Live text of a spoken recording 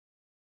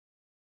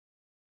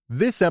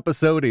This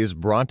episode is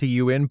brought to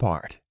you in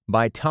part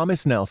by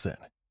Thomas Nelson,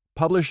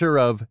 publisher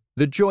of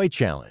The Joy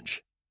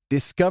Challenge.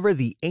 Discover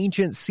the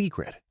ancient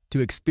secret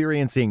to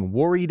experiencing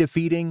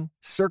worry-defeating,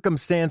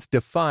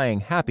 circumstance-defying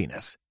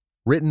happiness.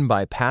 Written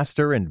by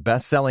pastor and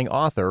best-selling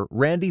author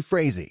Randy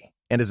Frazee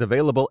and is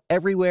available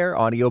everywhere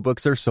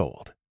audiobooks are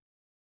sold.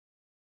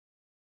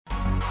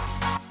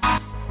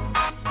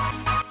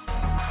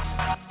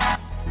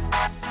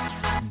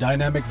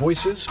 Dynamic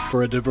voices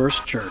for a diverse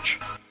church.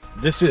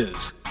 This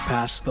is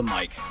Pass the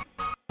Mic.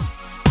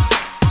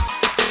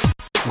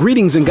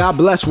 Greetings and God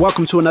bless.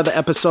 Welcome to another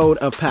episode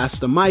of Pass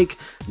the Mic,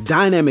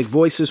 Dynamic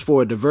Voices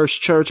for a Diverse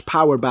Church,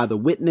 powered by The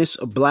Witness,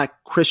 a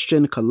Black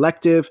Christian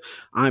collective.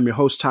 I'm your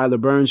host, Tyler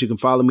Burns. You can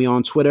follow me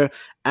on Twitter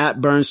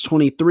at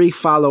Burns23.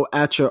 Follow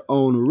at your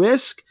own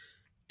risk.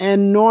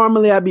 And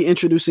normally I'd be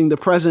introducing the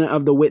president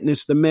of The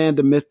Witness, the man,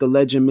 the myth, the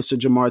legend, Mr.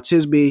 Jemar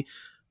Tisby.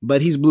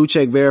 But he's blue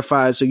check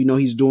verified, so you know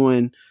he's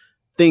doing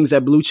things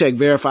that blue check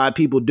verified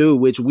people do,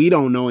 which we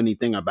don't know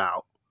anything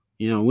about.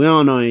 We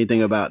don't know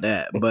anything about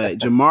that. But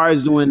Jemar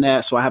is doing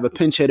that, so I have a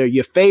pinch hitter,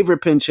 your favorite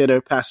pinch hitter,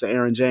 Pastor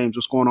Aaron James.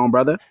 What's going on,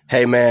 brother?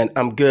 Hey, man,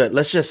 I'm good.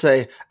 Let's just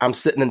say I'm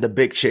sitting in the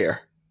big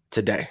chair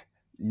today.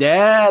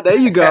 Yeah, there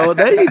you go.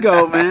 There you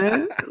go,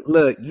 man.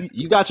 Look,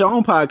 you got your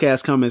own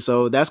podcast coming,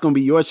 so that's going to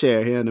be your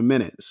chair here in a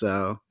minute.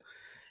 So,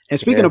 and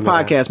speaking of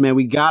podcasts, man,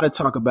 we got to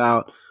talk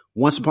about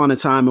Once Upon a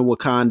Time in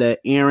Wakanda.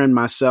 Aaron,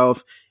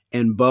 myself,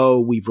 and Bo,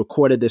 we've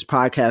recorded this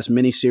podcast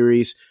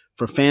miniseries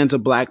for fans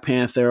of Black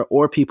Panther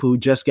or people who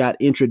just got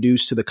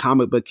introduced to the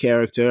comic book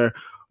character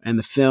and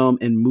the film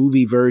and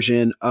movie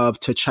version of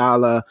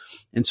T'Challa.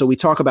 And so we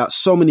talk about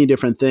so many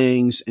different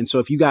things. And so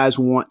if you guys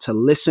want to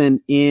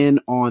listen in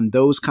on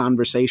those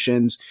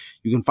conversations,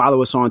 you can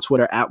follow us on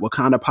Twitter at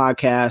Wakanda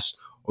Podcast,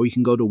 or you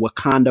can go to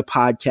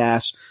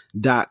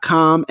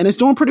wakandapodcast.com. And it's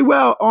doing pretty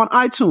well on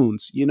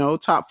iTunes,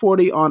 top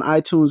 40 on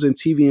iTunes and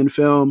TV and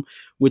film,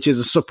 which is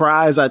a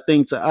surprise, I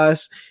think, to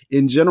us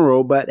in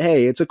general. But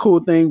hey, it's a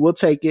cool thing. We'll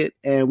take it.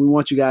 And we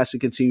want you guys to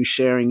continue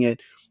sharing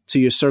it to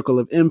your circle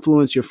of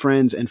influence, your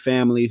friends and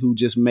family who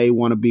just may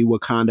want to be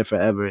Wakanda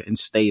forever and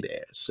stay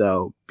there.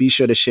 So be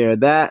sure to share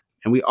that.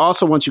 And we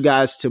also want you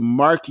guys to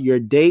mark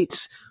your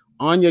dates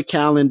on your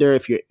calendar.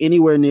 If you're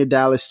anywhere near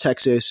Dallas,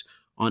 Texas,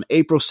 on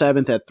April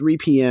 7th at 3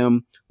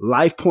 p.m.,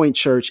 Life Point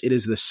Church. It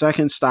is the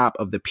second stop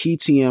of the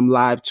PTM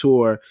Live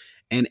Tour.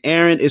 And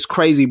Aaron, is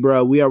crazy,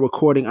 bro. We are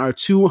recording our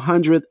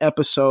 200th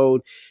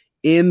episode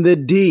in the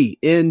D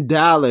in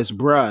Dallas,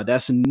 bro.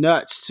 That's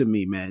nuts to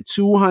me, man.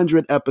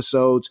 200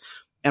 episodes.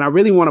 And I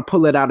really want to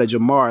pull it out of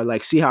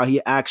Jemar, see how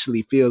he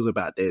actually feels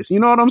about this.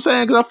 You know what I'm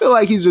saying? Because I feel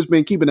like he's just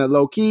been keeping it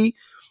low key.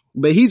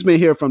 But he's been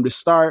here from the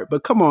start.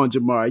 But come on,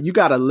 Jemar, you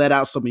got to let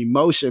out some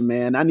emotion,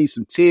 man. I need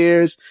some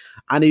tears.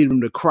 I need him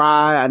to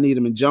cry. I need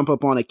him to jump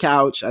up on a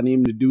couch. I need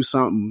him to do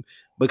something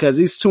because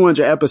these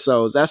 200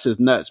 episodes, that's just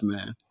nuts,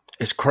 man.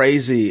 It's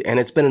crazy. And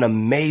it's been an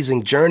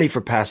amazing journey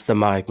for Pass the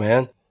Mic,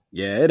 man.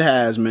 Yeah, it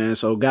has, man.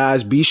 So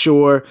guys, be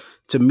sure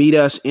to meet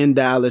us in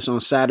Dallas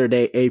on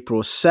Saturday,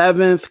 April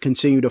 7th.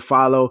 Continue to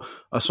follow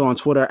us on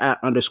Twitter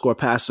at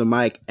 _Pass the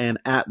Mic and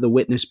at The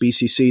Witness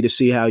BCC to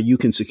see how you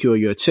can secure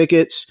your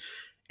tickets.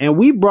 And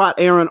we brought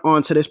Aaron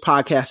onto this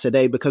podcast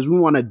today because we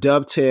want to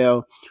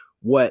dovetail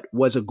what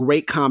was a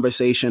great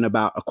conversation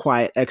about a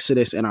quiet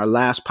exodus in our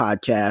last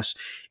podcast.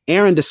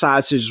 Aaron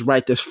decides to just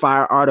write this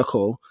fire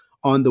article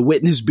on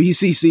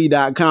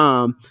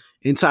thewitnessbcc.com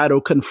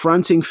entitled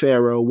Confronting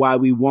Pharaoh, Why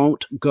We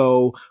Won't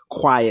Go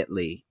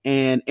Quietly.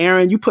 And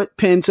Aaron, you put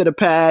pen to the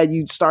pad,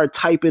 you start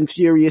typing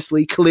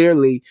furiously,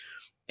 clearly.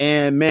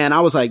 And man,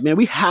 I was like, man,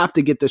 we have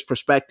to get this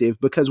perspective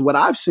because what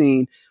I've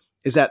seen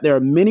is that there are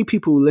many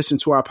people who listen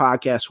to our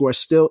podcast who are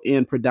still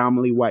in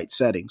predominantly white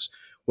settings,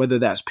 whether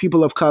that's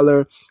people of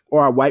color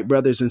or our white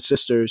brothers and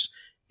sisters.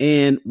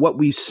 And what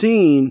we've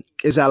seen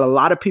is that a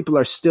lot of people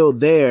are still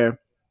there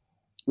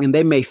and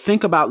they may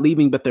think about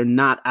leaving, but they're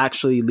not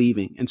actually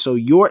leaving. And so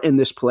you're in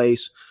this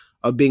place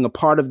of being a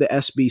part of the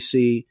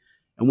SBC.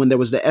 And when there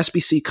was the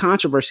SBC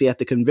controversy at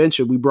the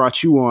convention, we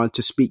brought you on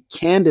to speak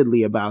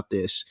candidly about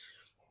this.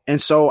 And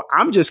so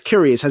I'm just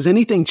curious, has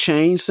anything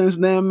changed since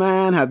then,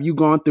 man? Have you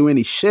gone through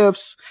any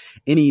shifts,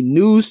 any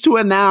news to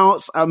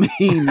announce? I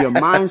mean, your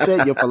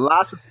mindset, your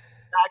philosophy,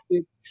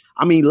 tactic.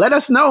 I mean, let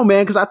us know,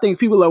 man, because I think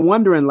people are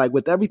wondering,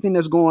 with everything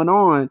that's going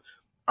on,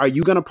 are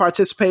you going to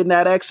participate in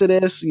that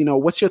exodus?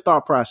 What's your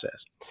thought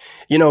process?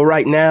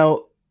 Right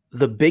now,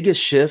 the biggest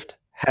shift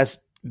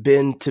has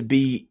been to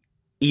be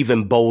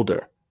even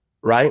bolder,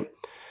 right?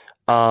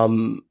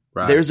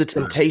 There's a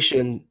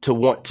temptation to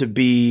want to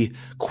be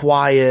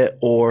quiet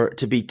or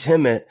to be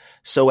timid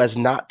so as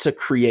not to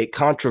create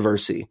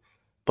controversy.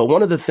 But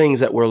one of the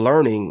things that we're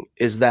learning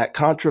is that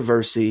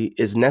controversy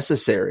is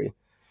necessary.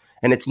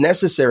 And it's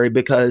necessary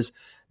because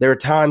there are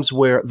times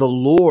where the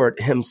Lord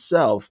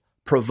himself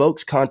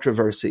provokes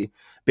controversy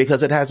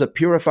because it has a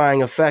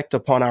purifying effect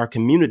upon our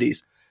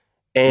communities.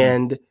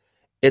 And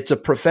it's a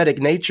prophetic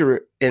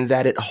nature in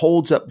that it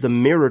holds up the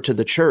mirror to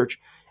the church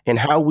in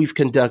how we've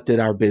conducted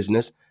our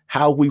business,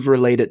 how we've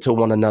related to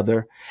one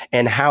another,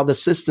 and how the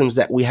systems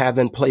that we have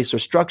in place are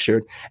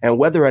structured, and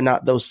whether or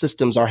not those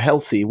systems are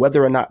healthy,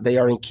 whether or not they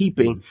are in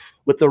keeping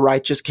with the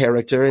righteous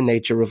character and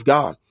nature of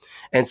God.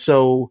 And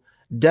so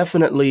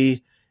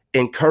definitely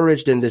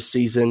encouraged in this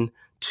season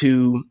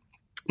to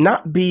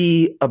not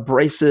be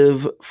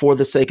abrasive for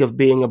the sake of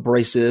being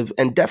abrasive,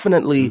 and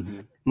definitely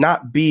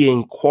not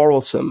being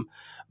quarrelsome.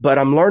 But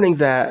I'm learning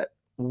that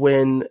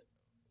when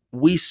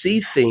we see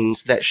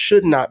things that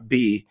should not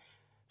be,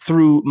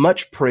 through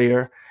much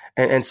prayer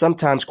and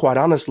sometimes, quite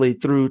honestly,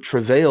 through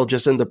travail,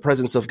 just in the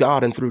presence of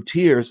God and through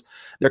tears,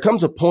 there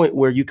comes a point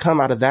where you come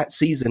out of that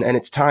season and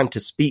it's time to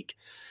speak.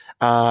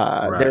 There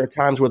are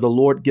times where the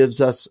Lord gives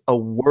us a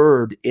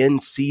word in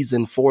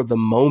season for the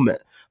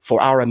moment, for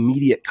our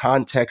immediate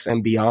context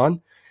and beyond.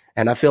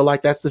 And I feel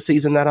like that's the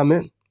season that I'm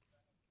in.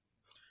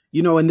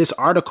 You know, in this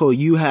article,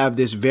 you have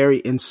this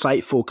very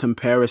insightful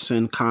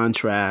comparison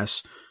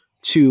contrast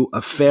to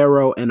a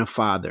pharaoh and a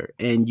father.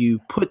 And you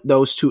put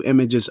those two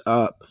images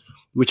up,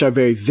 which are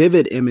very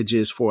vivid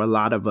images for a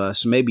lot of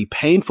us, maybe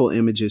painful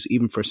images,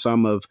 even for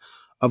some of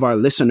our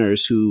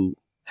listeners who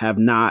have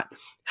not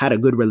had a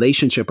good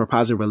relationship or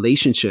positive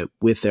relationship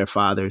with their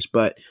fathers.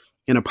 But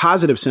in a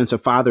positive sense, a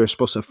father is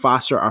supposed to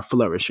foster our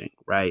flourishing,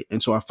 right?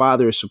 And so our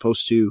father is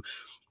supposed to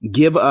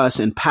give us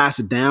and pass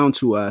down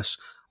to us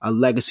a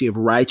legacy of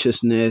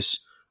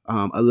righteousness,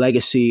 a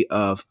legacy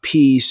of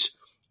peace,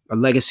 a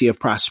legacy of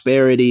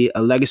prosperity,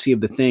 a legacy of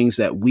the things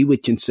that we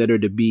would consider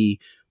to be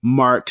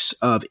marks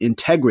of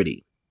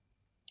integrity.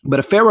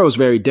 But a pharaoh is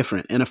very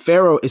different, and a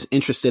pharaoh is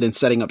interested in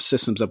setting up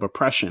systems of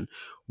oppression.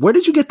 Where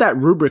did you get that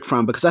rubric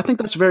from? Because I think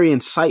that's very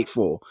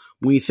insightful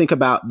when you think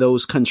about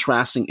those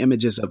contrasting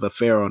images of a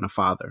pharaoh and a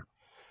father.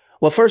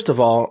 Well, first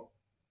of all,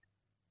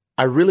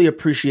 I really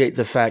appreciate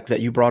the fact that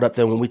you brought up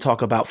that when we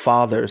talk about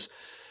fathers,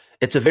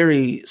 it's a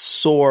very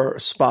sore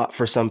spot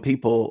for some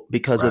people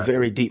because of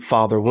very deep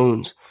father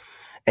wounds.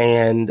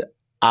 And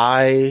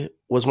I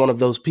was one of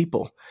those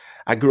people.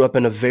 I grew up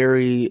in a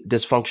very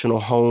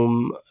dysfunctional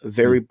home,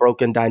 very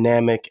broken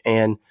dynamic,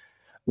 and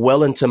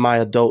well into my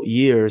adult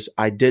years,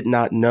 I did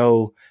not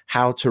know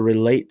how to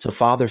relate to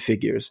father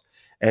figures.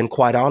 And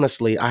quite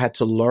honestly, I had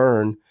to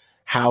learn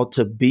how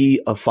to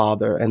be a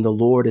father, and the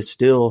Lord is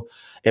still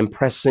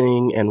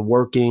impressing and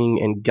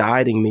working and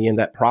guiding me in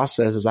that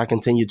process as I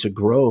continue to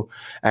grow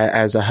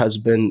as a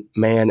husband,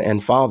 man,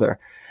 and father.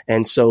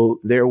 And so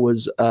there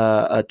was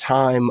a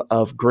time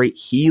of great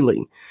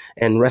healing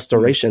and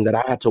restoration that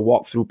I had to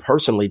walk through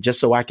personally, just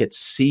so I could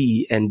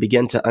see and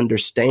begin to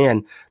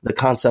understand the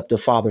concept of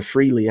father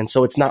freely. And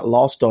so it's not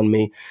lost on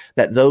me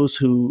that those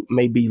who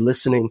may be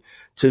listening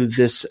to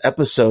this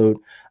episode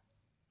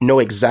know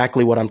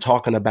exactly what I'm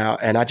talking about.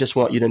 And I just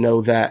want you to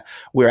know that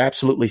we're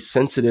absolutely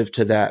sensitive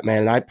to that,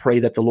 man. And I pray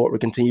that the Lord will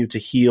continue to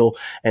heal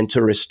and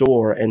to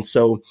restore. And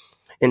so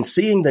in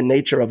seeing the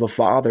nature of a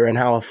father and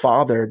how a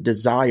father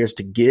desires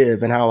to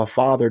give and how a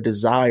father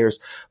desires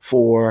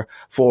for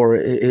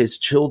his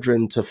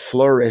children to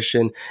flourish,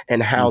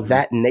 and how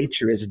that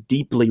nature is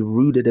deeply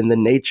rooted in the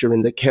nature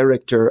and the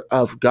character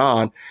of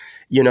God,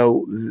 you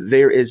know,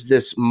 there is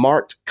this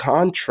marked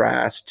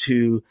contrast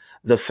to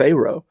the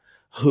Pharaoh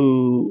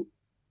who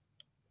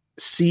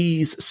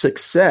sees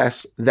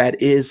success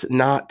that is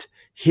not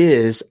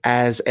his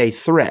as a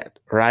threat,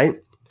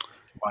 right?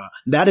 Wow.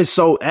 That is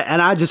so,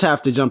 and I just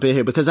have to jump in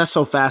here because that's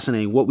so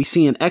fascinating. What we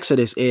see in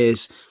Exodus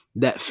is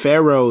that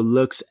Pharaoh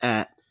looks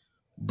at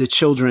the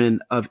children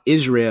of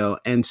Israel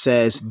and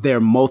says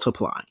they're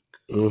multiplying.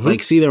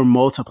 Like, see, they're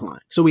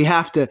multiplying. So we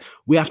have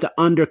to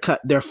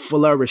undercut their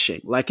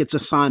flourishing. Like, it's a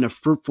sign of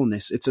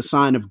fruitfulness. It's a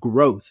sign of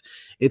growth.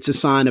 It's a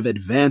sign of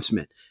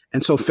advancement.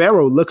 And so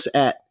Pharaoh looks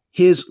at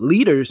his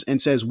leaders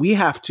and says, we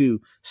have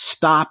to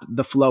stop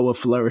the flow of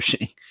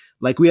flourishing.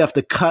 Like, we have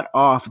to cut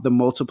off the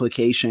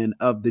multiplication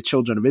of the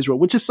children of Israel,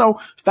 which is so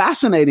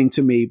fascinating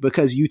to me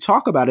because you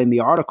talk about in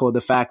the article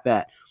the fact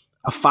that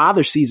a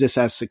father sees this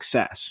as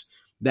success,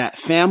 that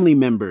family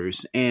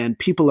members and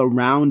people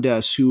around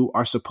us who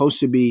are supposed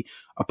to be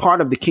a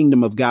part of the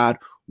kingdom of God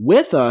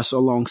with us,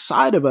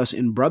 alongside of us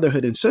in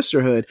brotherhood and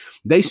sisterhood,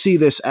 they see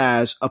this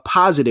as a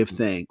positive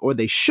thing, or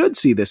they should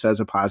see this as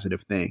a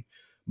positive thing.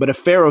 But a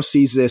Pharaoh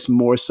sees this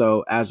more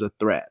so as a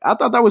threat. I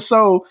thought that's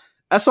so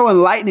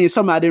enlightening. It's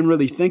something I didn't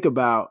really think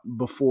about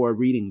before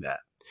reading that.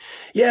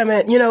 Yeah,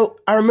 man. You know,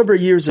 I remember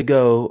years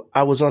ago,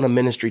 I was on a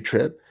ministry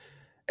trip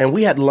and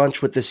we had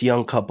lunch with this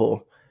young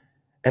couple.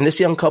 And this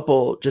young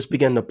couple just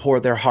began to pour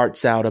their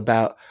hearts out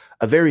about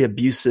a very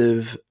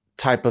abusive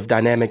type of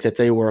dynamic that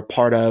they were a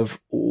part of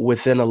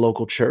within a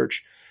local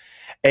church.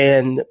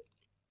 And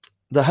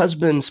the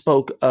husband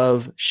spoke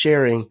of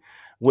sharing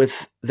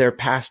with their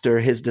pastor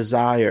his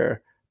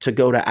desire to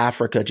go to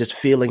Africa, just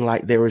feeling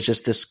like there was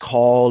just this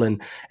call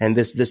and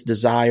this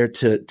desire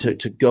to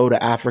go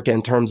to Africa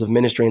in terms of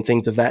ministry and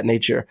things of that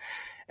nature.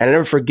 And I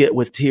never forget,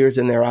 with tears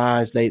in their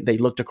eyes, they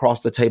looked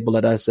across the table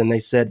at us and they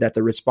said that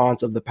the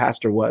response of the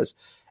pastor was,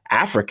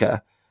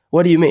 Africa?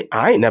 What do you mean?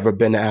 I ain't never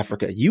been to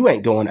Africa. You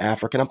ain't going to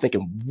Africa. And I'm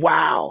thinking,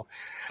 wow.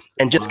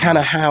 and just kind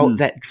of how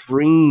that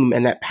dream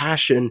and that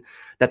passion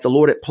that the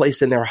Lord had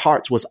placed in their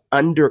hearts was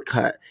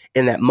undercut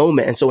in that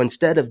moment. And so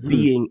instead of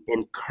being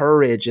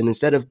encouraged and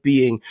instead of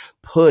being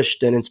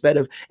pushed and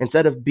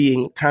instead of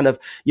being kind of,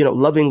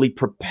 lovingly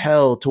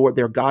propelled toward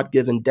their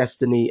God-given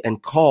destiny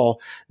and call,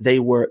 they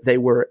were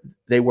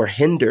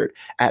hindered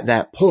at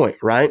that point.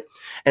 Right.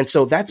 And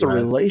so that's a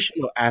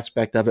relational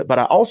aspect of it. But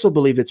I also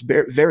believe it's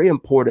very, very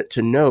important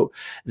to note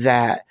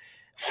that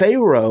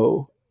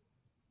Pharaoh,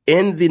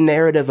 in the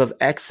narrative of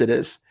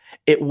Exodus,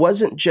 it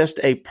wasn't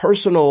just a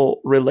personal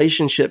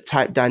relationship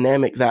type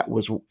dynamic that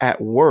was at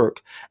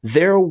work.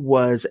 There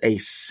was a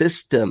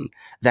system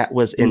that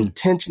was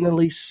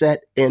intentionally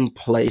set in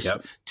place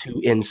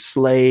to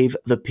enslave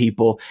the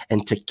people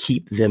and to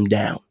keep them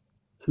down.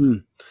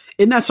 Isn't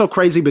that so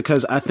crazy?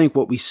 Because I think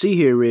what we see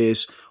here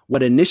is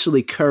what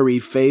initially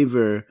curried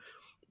favor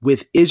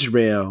with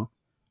Israel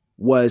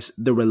was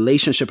the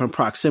relationship and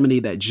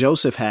proximity that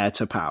Joseph had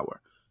to power.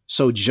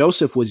 So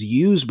Joseph was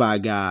used by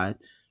God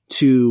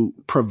to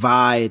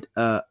provide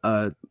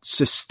a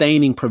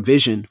sustaining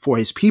provision for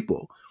his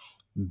people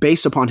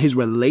based upon his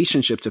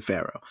relationship to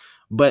Pharaoh.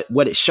 But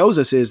what it shows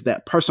us is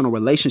that personal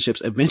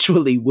relationships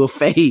eventually will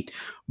fade,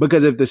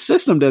 because if the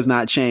system does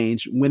not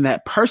change, when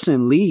that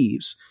person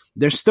leaves,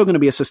 there's still going to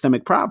be a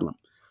systemic problem.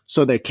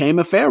 So there came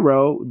a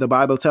Pharaoh, the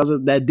Bible tells us,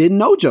 that didn't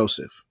know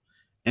Joseph.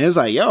 And it's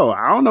like, yo,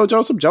 I don't know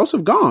Joseph.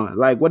 Joseph gone.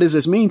 Like, what does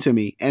this mean to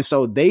me? And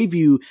so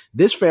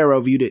this Pharaoh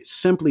viewed it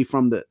simply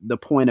from the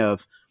point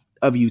of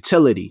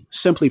utility,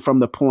 simply from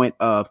the point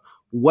of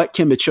what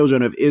can the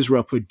children of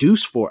Israel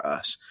produce for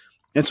us?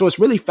 And so it's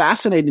really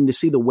fascinating to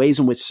see the ways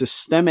in which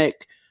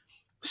systemic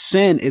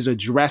sin is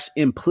addressed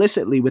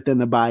implicitly within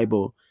the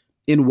Bible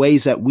in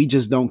ways that we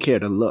just don't care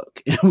to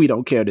look and we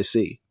don't care to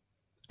see.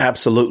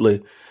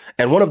 Absolutely.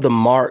 And one of the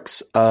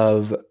marks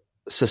of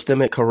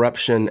systemic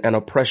corruption and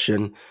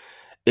oppression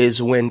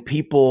is when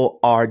people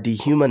are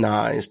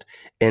dehumanized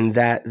in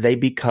that they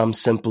become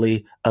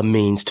simply a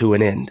means to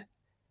an end.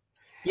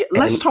 Yeah,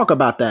 let's talk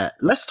about that.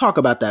 Let's talk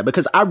about that,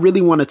 because I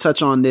really want to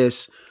touch on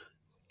this.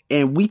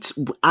 And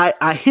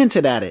I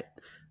hinted at it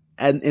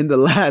in the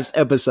last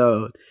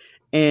episode,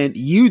 and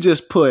you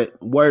just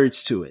put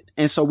words to it.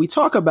 And so we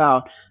talk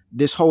about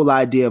this whole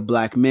idea of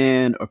Black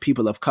men or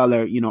people of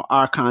color,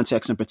 our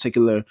context in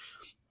particular,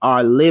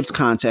 our lived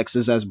context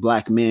is as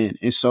Black men.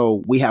 And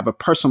so we have a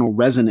personal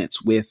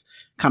resonance with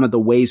kind of the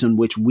ways in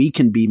which we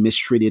can be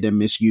mistreated and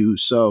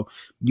misused. So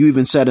you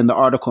even said in the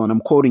article, and I'm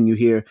quoting you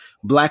here,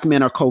 Black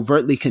men are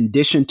covertly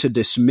conditioned to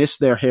dismiss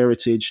their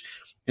heritage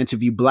and to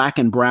view Black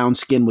and brown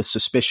skin with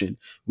suspicion.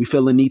 We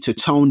feel the need to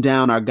tone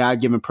down our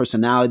God-given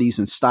personalities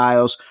and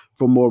styles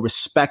for more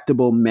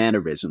respectable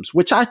mannerisms,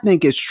 which I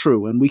think is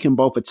true. And we can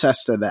both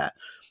attest to that.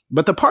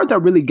 But the part that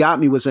really got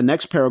me was the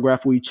next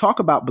paragraph where you talk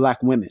about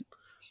Black women.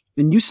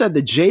 And you said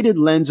the jaded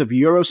lens of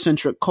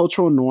Eurocentric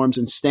cultural norms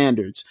and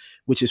standards,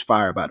 which is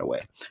fire, by the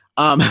way,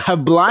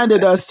 have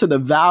blinded us to the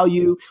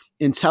value,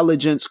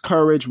 intelligence,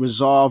 courage,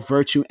 resolve,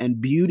 virtue, and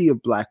beauty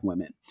of Black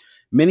women.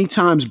 Many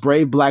times,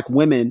 brave Black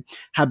women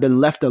have been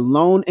left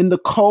alone in the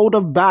cold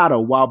of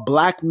battle, while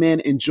Black men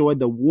enjoy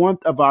the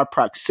warmth of our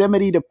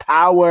proximity to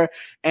power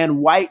and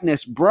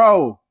whiteness.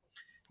 Bro,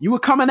 you were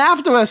coming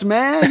after us,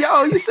 man.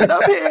 Yo, you sit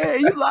up here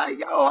and you like,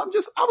 yo, I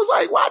was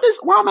like,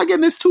 why am I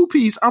getting this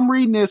 2-piece? I'm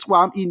reading this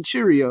while I'm eating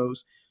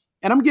Cheerios,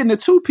 and I'm getting a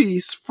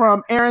 2-piece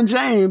from Aaron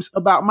James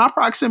about my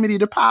proximity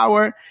to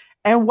power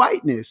and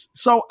whiteness.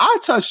 So I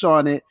touched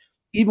on it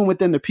even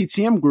within the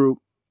PTM group.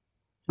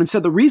 And so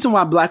the reason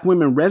why Black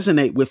women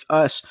resonate with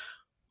us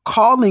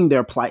calling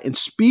their plight and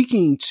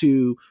speaking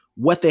to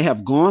what they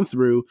have gone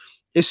through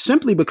is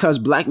simply because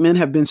Black men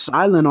have been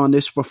silent on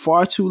this for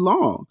far too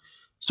long.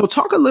 So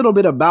talk a little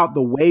bit about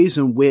the ways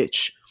in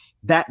which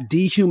that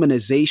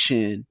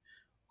dehumanization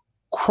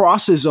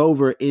crosses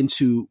over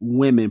into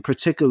women,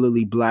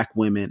 particularly Black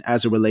women,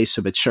 as it relates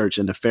to the church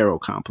and the Pharaoh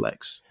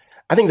complex.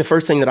 I think the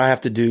first thing that I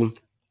have to do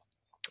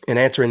in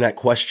answering that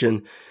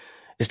question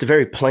is to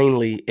very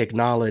plainly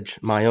acknowledge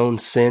my own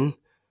sin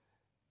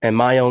and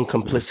my own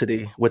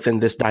complicity within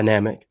this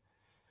dynamic.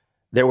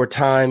 There were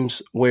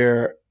times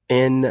where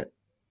in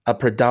a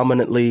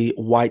predominantly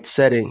white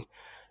setting,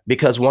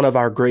 because one of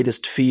our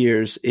greatest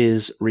fears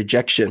is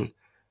rejection,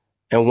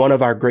 and one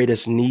of our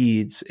greatest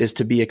needs is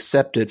to be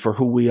accepted for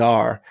who we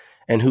are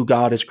and who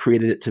God has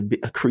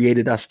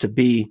created us to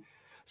be.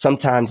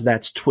 Sometimes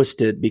that's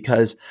twisted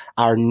because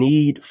our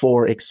need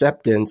for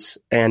acceptance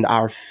and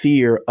our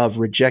fear of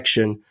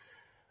rejection,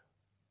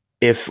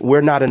 if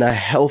we're not in a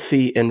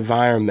healthy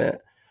environment,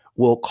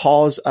 will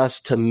cause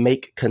us to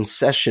make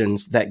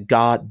concessions that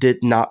God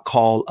did not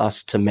call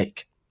us to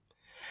make.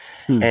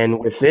 And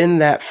within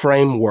that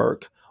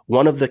framework,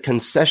 one of the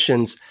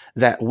concessions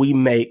that we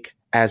make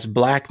as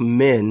Black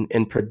men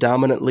in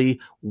predominantly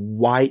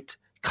white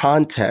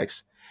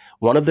context,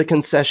 one of the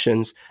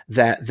concessions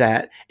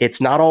that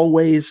it's not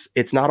always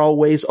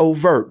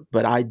overt,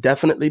 but I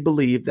definitely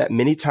believe that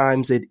many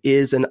times it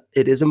is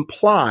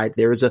implied.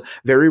 There is a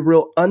very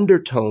real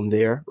undertone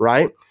there,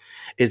 right?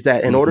 is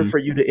that in order for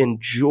you to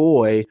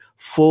enjoy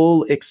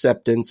full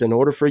acceptance, in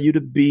order for you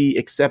to be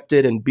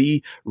accepted and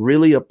be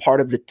really a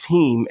part of the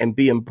team and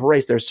be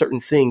embraced, there are certain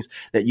things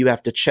that you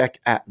have to check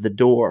at the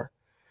door.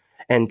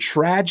 And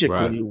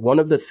tragically, one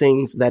of the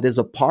things that is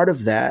a part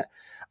of that,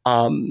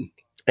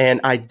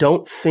 and I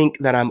don't think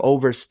that I'm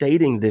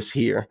overstating this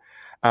here,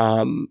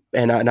 and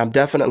I'm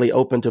definitely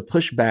open to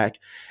pushback.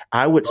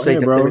 I would say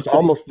that there's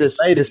almost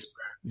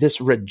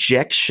this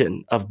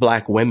rejection of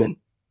Black women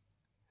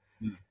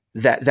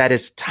that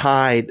is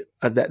tied.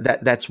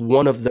 That's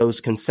one of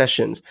those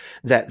concessions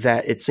that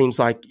it seems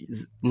like,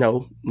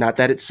 no, not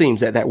that it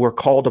seems that we're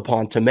called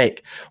upon to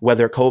make,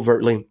 whether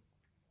covertly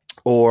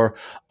or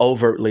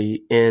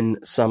overtly in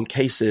some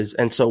cases.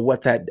 And so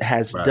what that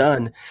has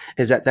done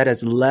is that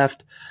has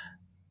left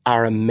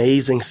our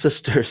amazing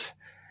sisters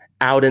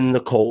out in the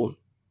cold.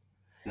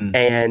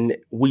 And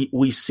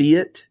we see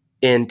it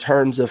in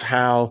terms of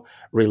how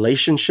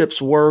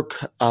relationships work.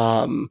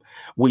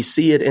 We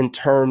see it in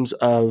terms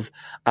of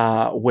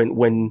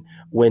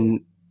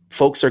when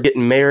folks are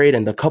getting married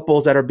and the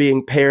couples that are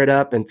being paired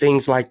up and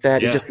things like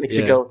that. It just makes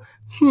you go,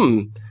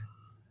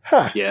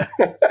 Yeah,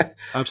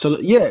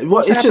 absolutely. Yeah. Well,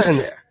 it's just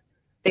there?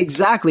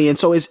 Exactly. And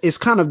so it's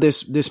kind of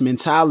this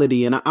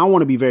mentality. And I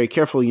want to be very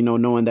careful,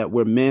 knowing that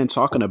we're men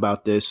talking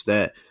about this,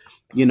 that,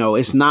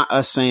 it's not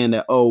us saying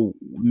that, oh,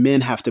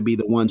 men have to be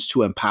the ones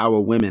to empower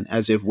women,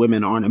 as if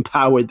women aren't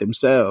empowered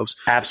themselves.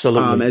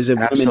 Absolutely. As if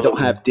women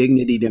don't have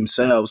dignity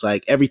themselves.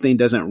 Like everything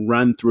doesn't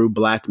run through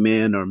Black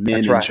men or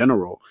men in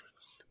general.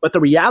 But the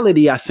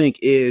reality, I think,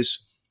 is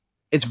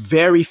it's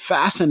very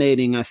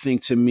fascinating, I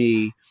think, to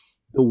me,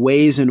 the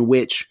ways in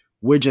which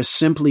we're just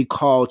simply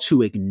called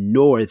to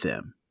ignore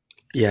them.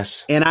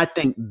 Yes. And I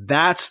think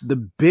that's the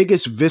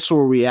biggest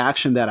visceral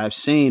reaction that I've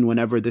seen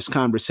whenever this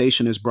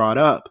conversation is brought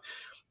up,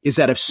 is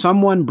that if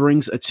someone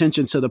brings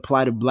attention to the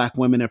plight of Black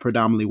women in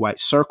predominantly white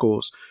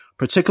circles,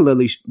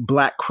 particularly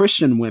Black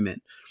Christian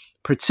women,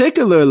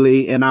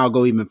 particularly, and I'll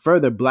go even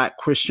further, Black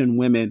Christian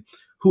women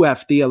who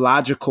have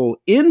theological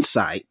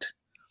insight,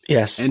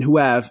 and who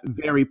have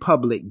very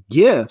public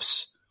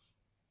gifts,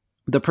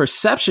 the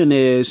perception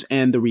is,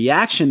 and the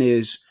reaction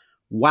is,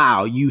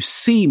 wow, you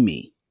see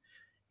me.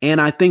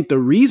 And I think the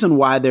reason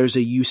why there's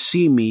a you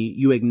see me,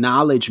 you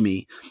acknowledge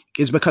me,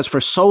 is because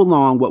for so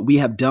long, what we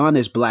have done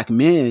as Black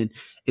men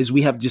is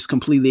we have just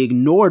completely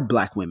ignored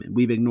Black women.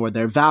 We've ignored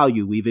their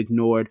value. We've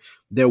ignored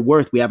their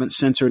worth. We haven't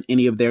centered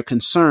any of their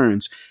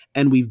concerns.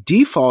 And we've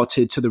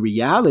defaulted to the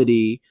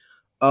reality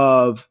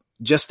of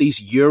just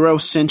these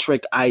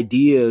Eurocentric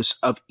ideas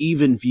of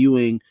even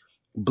viewing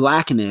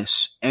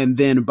Blackness. And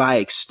then by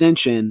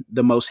extension,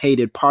 the most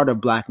hated part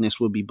of Blackness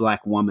will be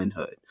Black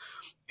womanhood.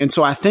 And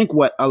so I think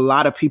what a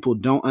lot of people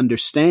don't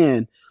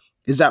understand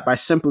is that by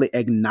simply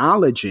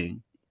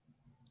acknowledging,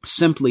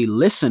 simply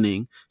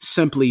listening,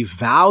 simply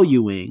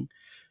valuing,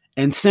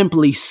 and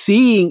simply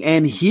seeing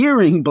and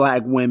hearing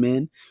Black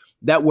women,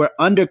 that we're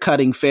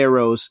undercutting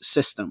Pharaoh's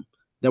system,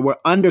 that we're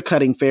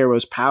undercutting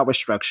Pharaoh's power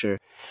structure.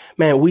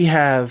 Man, we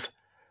have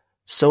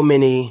so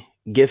many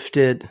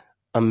gifted,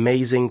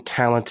 amazing,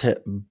 talented,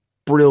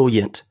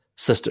 brilliant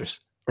sisters,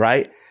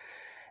 right?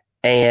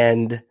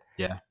 And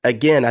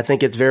again, I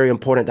think it's very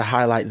important to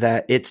highlight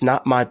that it's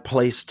not my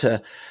place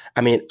to,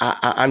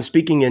 I'm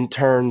speaking in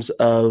terms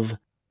of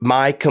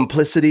my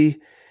complicity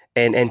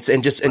and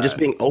just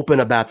being open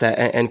about that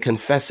and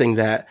confessing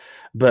that,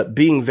 but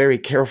being very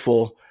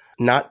careful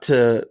not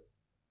to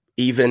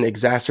even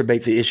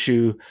exacerbate the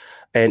issue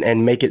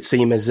and make it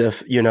seem as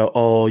if, you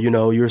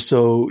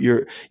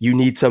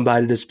need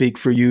somebody to speak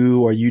for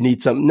you, or you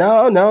need some.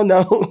 No.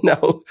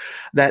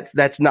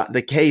 That's not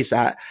the case.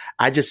 I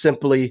just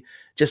simply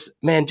just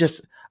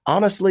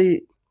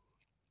honestly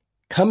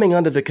coming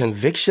under the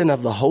conviction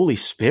of the Holy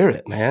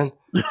Spirit, man.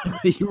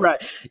 You're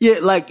right. Yeah.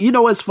 Like,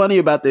 what's funny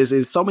about this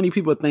is so many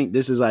people think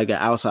this is like an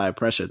outside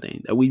pressure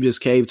thing, that we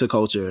just cave to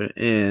culture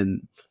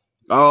and,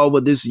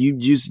 but this, you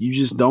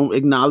just don't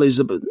acknowledge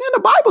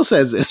the Bible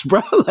says this,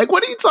 bro. Like,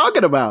 what are you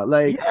talking about?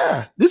 Like,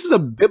 This is a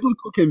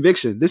biblical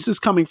conviction. This is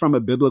coming from a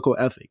biblical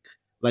ethic.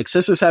 Like,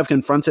 sisters have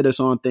confronted us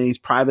on things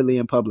privately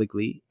and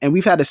publicly, and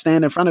we've had to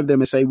stand in front of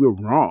them and say, we're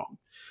wrong.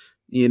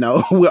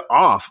 We're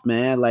off,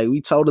 man. Like,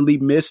 we totally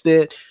missed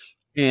it.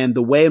 And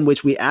the way in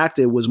which we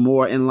acted was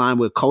more in line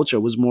with culture,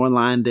 was more in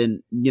line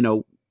than,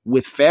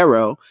 with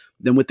Pharaoh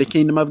than with the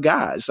kingdom of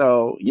God.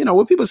 So,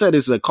 when people say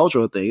this is a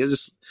cultural thing,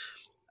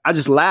 I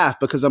just laugh,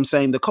 because I'm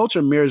saying the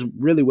culture mirrors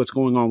really what's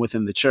going on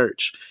within the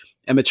church.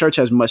 And the church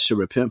has much to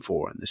repent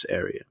for in this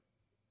area.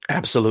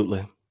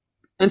 Absolutely.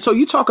 And so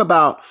you talk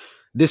about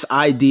this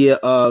idea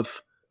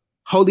of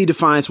holy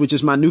defiance, which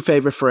is my new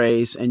favorite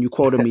phrase. And you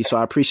quoted me, so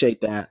I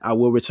appreciate that. I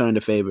will return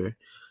the favor.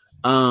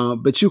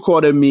 But you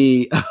quoted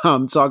me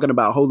talking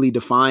about holy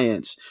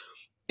defiance.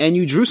 And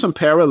you drew some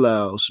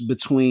parallels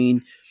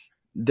between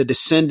the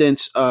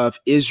descendants of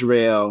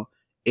Israel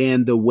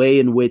and the way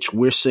in which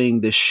we're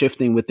seeing this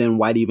shifting within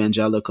white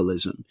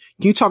evangelicalism.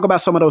 Can you talk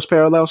about some of those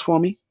parallels for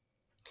me?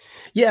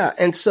 Yeah.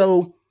 And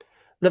so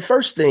the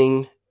first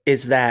thing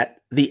is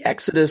that the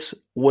Exodus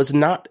was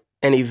not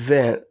an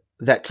event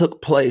that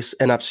took place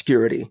in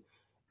obscurity.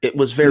 It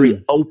was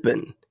very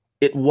open.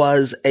 It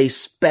was a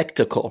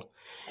spectacle.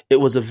 It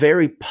was a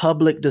very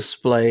public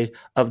display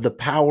of the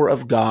power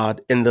of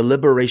God in the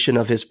liberation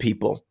of his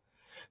people.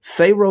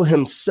 Pharaoh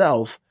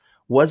himself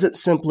wasn't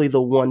simply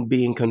the one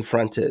being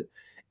confronted.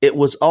 It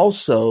was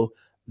also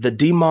the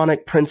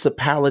demonic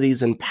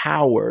principalities and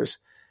powers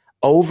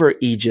over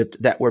Egypt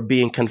that were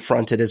being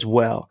confronted as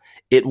well.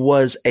 It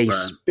was a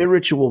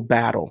spiritual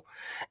battle.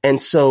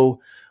 And so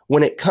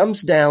when it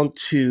comes down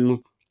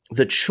to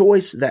the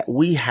choice that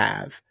we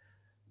have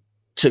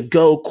to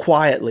go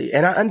quietly,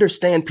 and I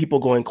understand people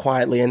going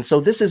quietly. And so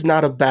this is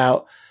not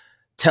about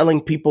telling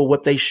people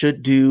what they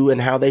should do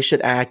and how they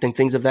should act and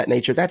things of that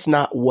nature. That's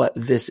not what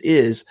this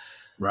is.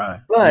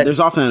 Right. But and there's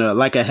often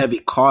a heavy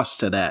cost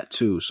to that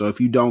too. So if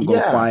you don't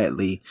go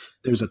quietly,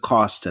 there's a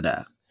cost to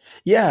that.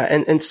 Yeah.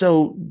 And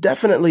so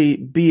definitely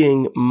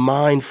being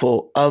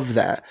mindful of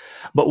that.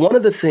 But one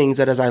of the things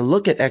that as I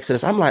look at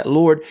Exodus, I'm like,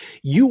 Lord,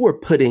 you were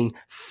putting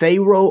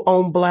Pharaoh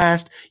on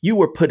blast. You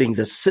were putting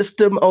the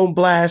system on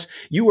blast.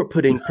 You were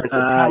putting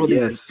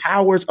principalities and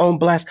powers on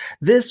blast.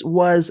 This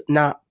was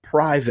not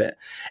private.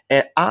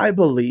 And I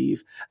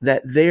believe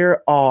that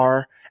there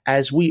are,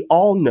 as we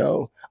all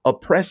know,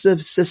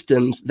 oppressive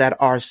systems that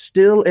are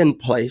still in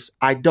place.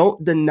 I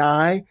don't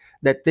deny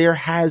that there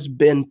has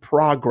been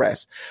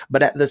progress,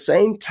 but at the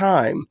same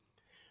time,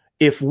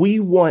 if we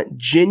want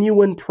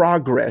genuine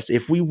progress,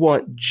 if we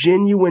want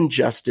genuine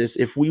justice,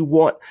 if we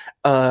want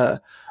a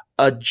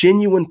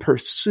genuine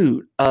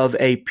pursuit of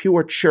a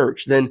pure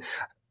church, then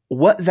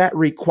what that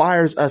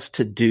requires us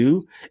to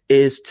do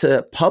is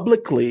to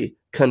publicly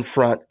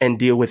confront and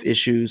deal with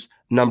issues,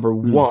 number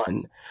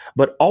one.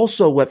 But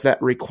also what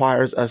that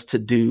requires us to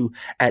do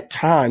at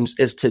times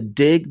is to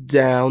dig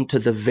down to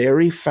the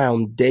very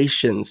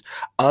foundations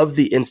of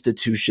the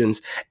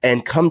institutions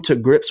and come to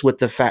grips with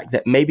the fact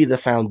that maybe the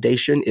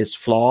foundation is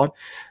flawed.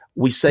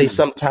 We say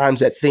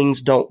sometimes that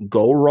things don't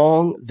go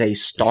wrong, they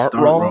start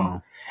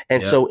wrong.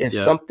 And so if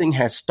something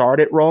has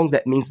started wrong,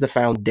 that means the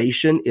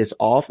foundation is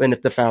off. And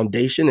if the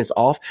foundation is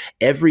off,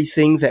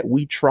 everything that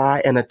we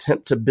try and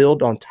attempt to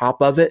build on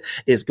top of it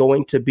is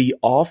going to be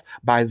off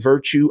by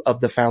virtue of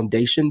the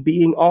foundation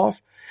being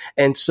off.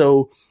 And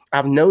so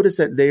I've noticed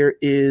that there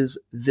is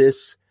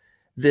this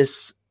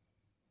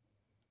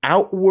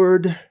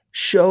outward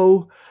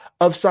show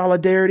of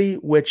solidarity,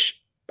 which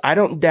I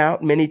don't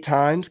doubt many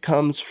times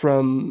comes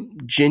from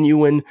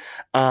genuine,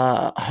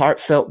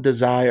 heartfelt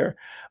desire,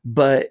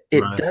 but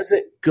it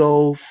doesn't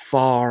go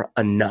far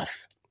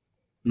enough.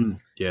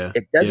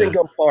 It doesn't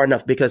go far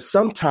enough because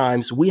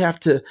sometimes we have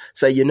to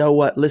say, you know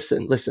what?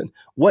 Listen,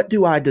 what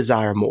do I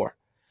desire more?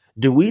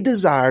 Do we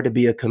desire to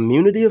be a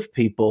community of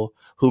people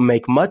who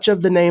make much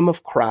of the name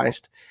of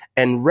Christ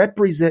and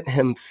represent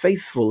him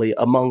faithfully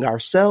among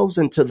ourselves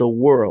and to the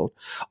world?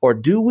 Or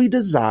do we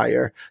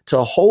desire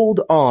to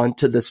hold on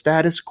to the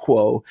status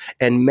quo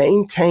and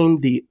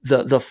maintain the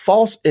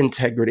false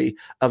integrity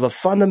of a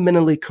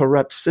fundamentally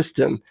corrupt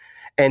system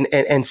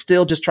and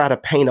still just try to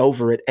paint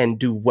over it and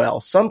do well?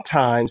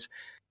 Sometimes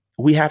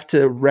we have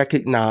to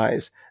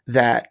recognize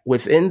that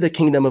within the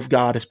kingdom of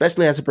God,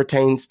 especially as it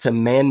pertains to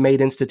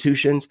man-made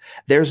institutions,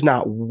 there's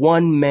not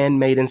one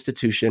man-made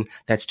institution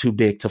that's too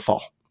big to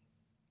fall.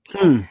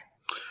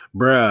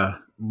 Bruh,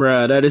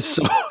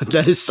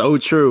 that is so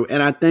true.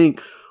 And I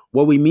think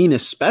what we mean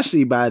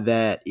especially by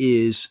that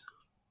is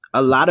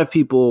a lot of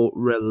people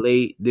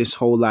relate this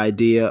whole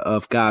idea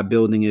of God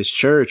building his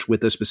church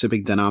with a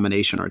specific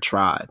denomination or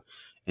tribe.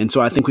 And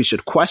so I think we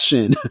should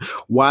question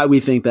why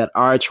we think that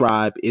our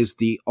tribe is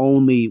the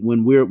only,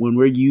 when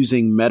we're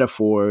using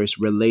metaphors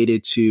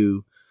related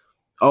to,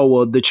 oh,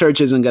 well, the church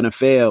isn't going to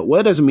fail.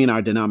 Well, it doesn't mean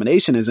our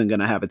denomination isn't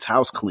going to have its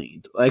house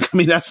cleaned.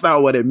 That's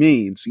not what it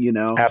means,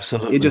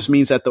 Absolutely. It just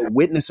means that the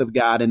witness of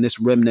God in this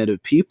remnant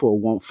of people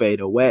won't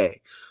fade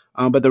away.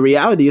 But the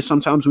reality is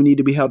sometimes we need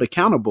to be held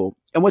accountable.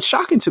 And what's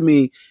shocking to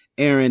me,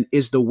 Aaron,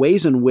 is the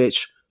ways in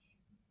which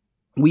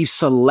we've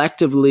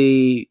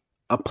selectively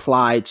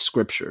applied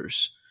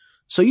scriptures.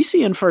 So you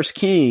see in 1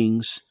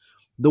 Kings,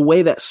 the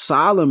way that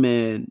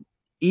Solomon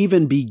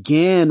even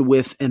began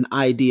with an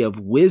idea of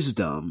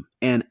wisdom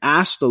and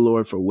asked the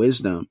Lord for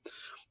wisdom,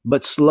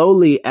 but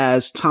slowly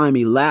as time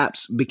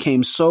elapsed,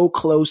 became so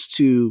close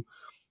to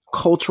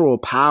cultural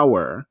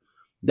power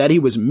that he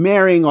was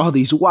marrying all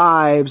these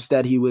wives,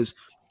 that he was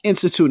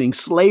instituting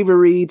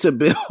slavery to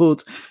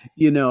build,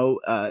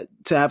 to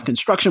have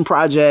construction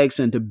projects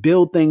and to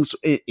build things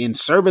in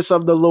service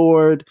of the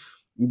Lord,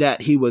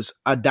 that he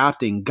was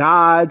adopting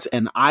gods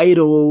and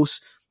idols,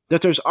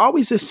 that there's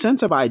always this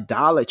sense of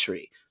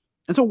idolatry.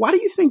 And so why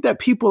do you think that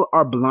people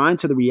are blind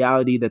to the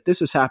reality that this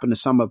has happened to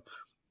some of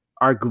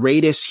our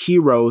greatest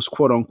heroes,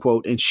 quote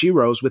unquote, and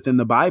sheroes within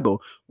the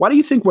Bible? Why do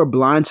you think we're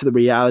blind to the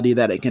reality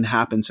that it can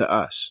happen to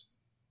us?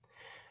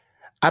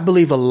 I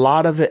believe a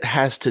lot of it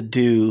has to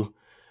do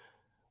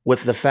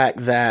with the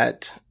fact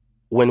that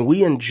when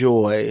we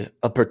enjoy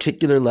a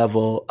particular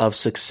level of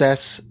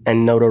success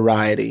and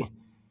notoriety,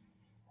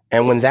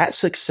 and when that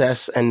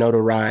success and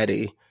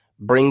notoriety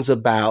brings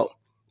about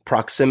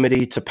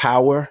proximity to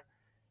power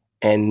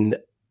and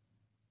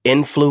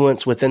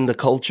influence within the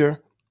culture,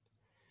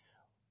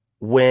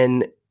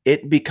 when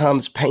it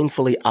becomes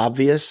painfully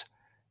obvious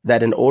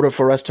that in order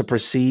for us to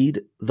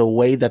proceed the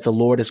way that the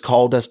Lord has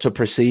called us to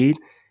proceed,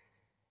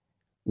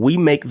 we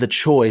make the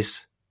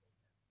choice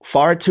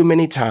far too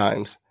many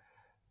times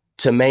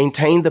to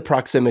maintain the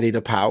proximity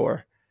to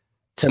power,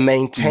 to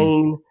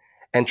maintain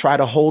and try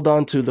to hold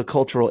on to the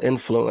cultural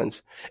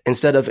influence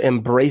instead of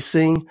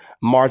embracing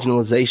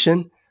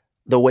marginalization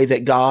the way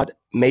that God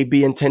may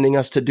be intending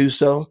us to do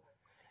so,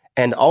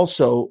 and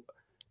also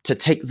to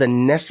take the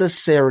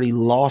necessary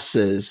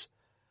losses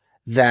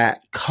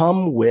that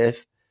come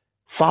with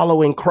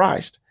following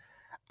Christ.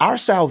 Our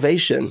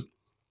salvation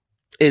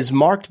is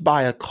marked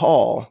by a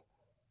call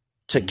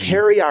to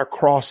carry our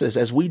crosses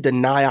as we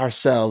deny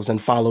ourselves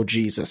and follow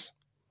Jesus.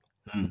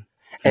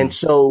 And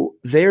so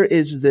there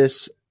is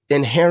this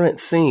inherent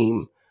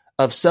theme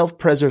of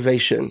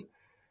self-preservation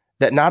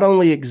that not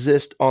only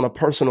exists on a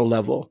personal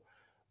level,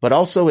 but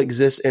also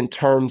exists in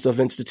terms of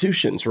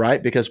institutions,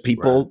 right? Because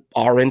people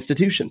are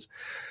institutions.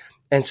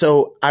 And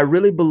so I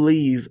really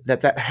believe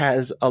that that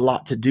has a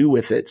lot to do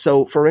with it.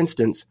 So for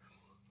instance,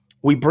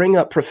 we bring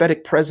up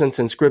prophetic presence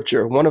in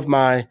scripture. One of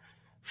my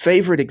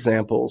favorite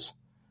examples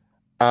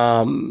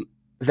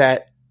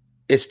that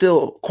is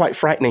still quite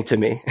frightening to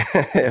me,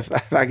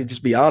 if I could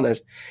just be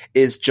honest,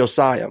 is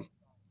Josiah.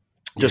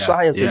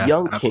 Josiah is a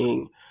young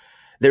king.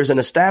 There's an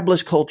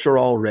established culture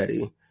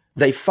already.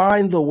 They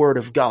find the word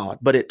of God,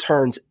 but it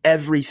turns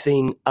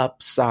everything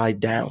upside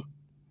down.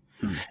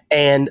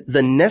 And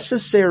the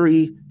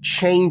necessary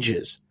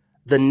changes,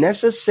 the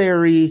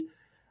necessary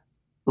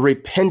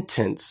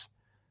repentance,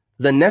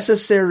 the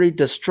necessary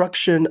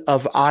destruction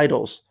of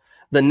idols,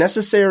 the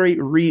necessary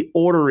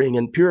reordering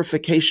and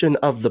purification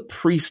of the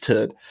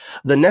priesthood,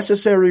 the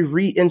necessary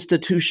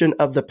reinstitution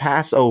of the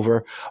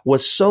Passover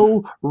was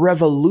so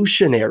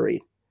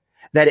revolutionary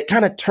that it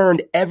kind of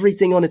turned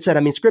everything on its head.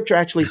 I mean, scripture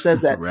actually says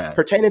that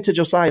pertaining to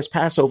Josiah's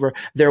Passover,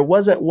 there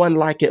wasn't one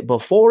like it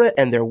before it,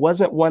 and there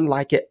wasn't one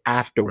like it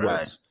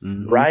afterwards.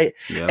 Right?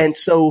 Yep. And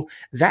so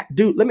that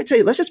dude, let me tell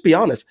you, let's just be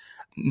honest.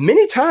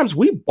 Many times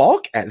we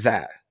balk at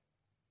that.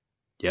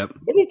 Yep.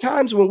 Many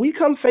times when we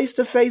come face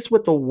to face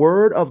with the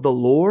word of the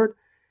Lord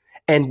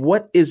and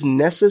what is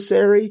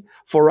necessary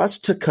for us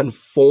to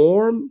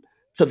conform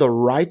to the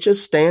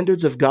righteous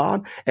standards of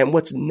God, and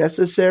what's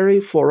necessary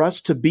for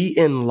us to be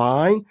in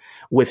line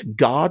with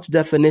God's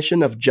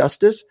definition of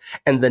justice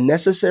and the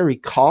necessary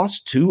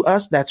cost to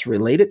us that's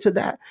related to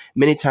that,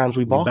 many times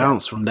we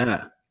bounce from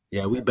that.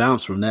 Yeah, we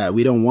bounce from that.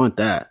 We don't want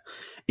that.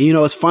 And, you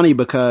know, it's funny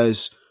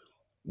because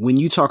when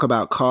you talk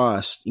about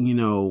cost, you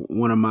know,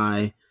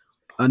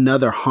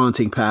 another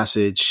haunting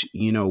passage,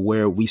 you know,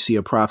 where we see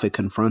a prophet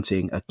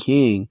confronting a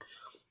king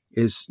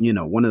is, you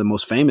know, one of the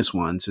most famous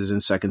ones is in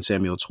 2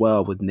 Samuel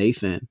 12 with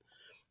Nathan.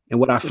 And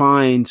what I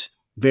find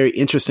very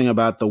interesting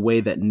about the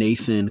way that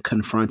Nathan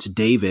confronts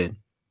David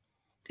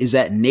is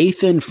that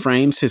Nathan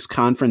frames his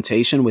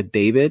confrontation with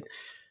David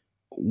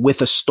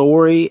with a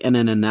story and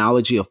an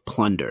analogy of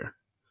plunder.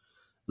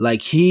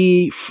 Like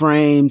he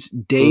frames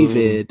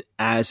David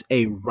as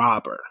a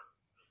robber.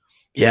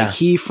 Yeah. Like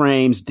he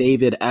frames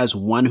David as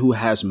one who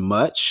has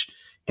much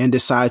and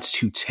decides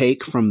to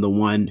take from the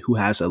one who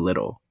has a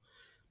little.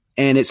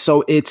 And it's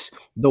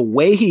the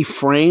way he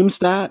frames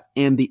that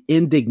and the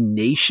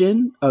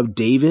indignation of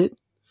David,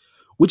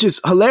 which is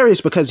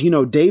hilarious because, you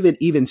know, David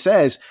even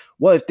says,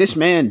 well, if this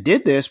man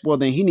did this, well,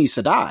 then he needs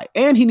to die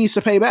and he needs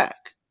to pay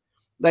back.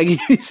 Like he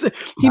needs to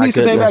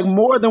pay back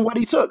more than what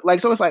he took. Like,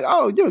 so it's like,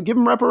 oh, you know, give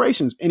him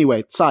reparations.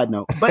 Anyway, side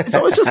note. But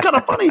so it's just kind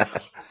of funny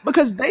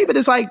because David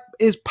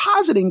is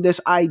positing this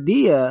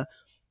idea,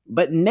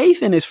 but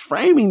Nathan is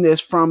framing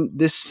this from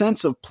this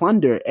sense of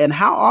plunder. And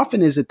how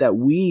often is it that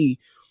we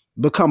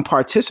become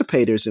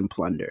participators in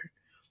plunder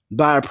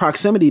by our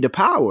proximity to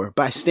power,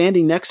 by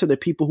standing next to the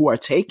people who are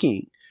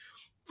taking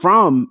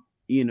from,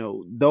 you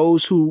know,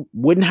 those who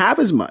wouldn't have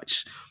as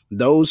much,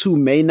 those who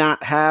may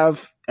not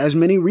have as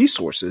many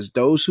resources,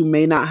 those who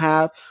may not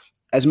have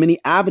as many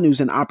avenues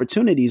and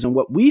opportunities. And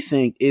what we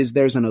think is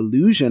there's an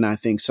illusion, I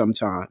think,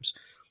 sometimes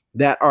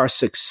that our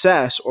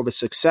success or the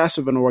success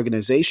of an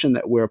organization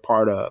that we're a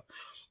part of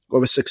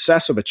or the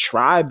success of a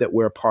tribe that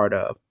we're a part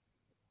of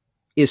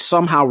is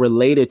somehow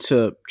related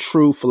to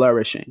true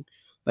flourishing.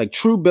 Like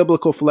true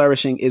biblical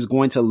flourishing is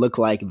going to look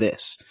like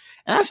this.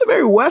 And that's a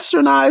very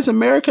westernized,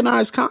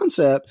 Americanized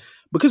concept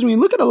because when you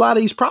look at a lot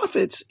of these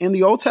prophets in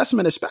the Old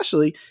Testament,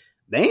 especially,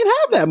 they ain't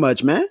have that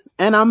much, man.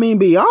 And I mean,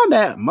 beyond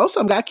that, most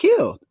of them got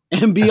killed.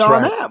 And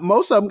beyond that,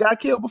 most of them got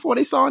killed before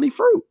they saw any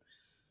fruit.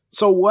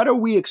 So what are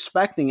we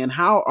expecting and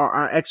how are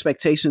our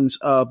expectations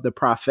of the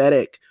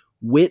prophetic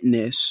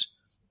witness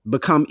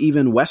become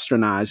even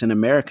westernized and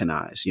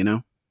Americanized, you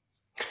know?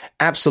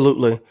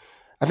 Absolutely.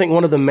 I think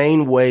one of the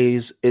main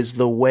ways is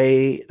the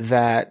way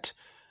that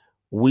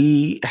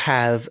we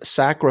have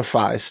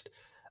sacrificed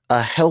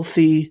a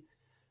healthy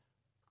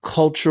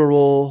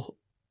cultural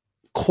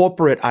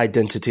corporate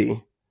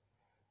identity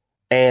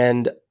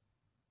and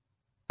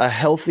a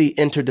healthy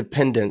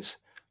interdependence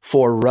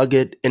for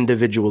rugged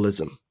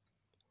individualism.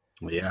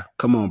 Yeah.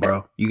 Come on,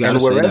 bro. You got to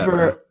say that,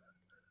 bro.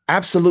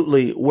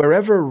 Absolutely.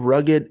 Wherever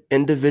rugged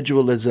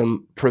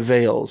individualism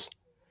prevails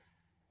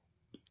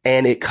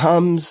and it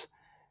comes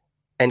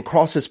and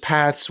crosses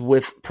paths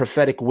with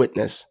prophetic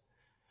witness,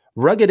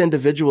 rugged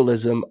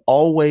individualism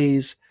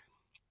always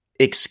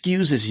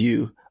excuses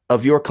you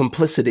of your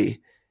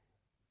complicity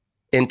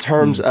in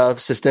terms of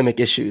systemic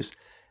issues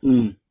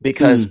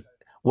because,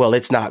 well,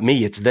 it's not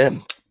me, it's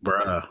them.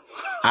 Bruh.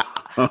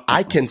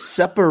 I can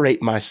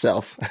separate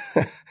myself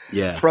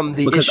from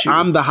the because issue.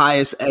 I'm the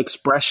highest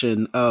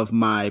expression of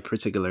my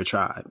particular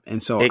tribe.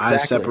 And so I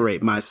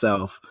separate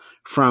myself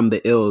from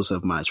the ills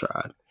of my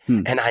tribe.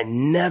 And I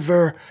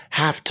never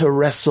have to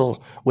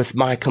wrestle with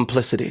my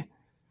complicity.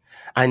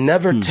 I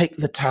never take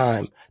the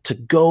time to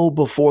go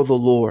before the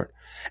Lord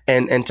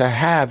and to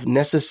have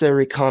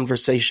necessary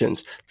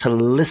conversations, to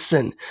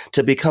listen,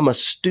 to become a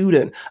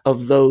student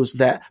of those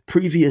that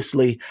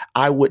previously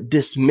I would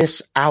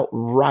dismiss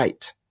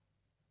outright.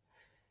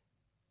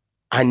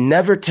 I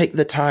never take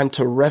the time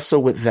to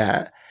wrestle with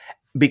that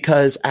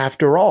because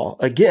after all,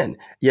 again,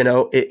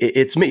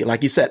 it's me.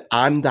 Like you said,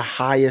 I'm the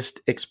highest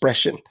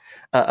expression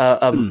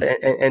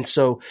and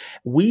so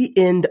we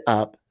end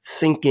up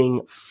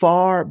thinking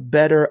far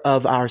better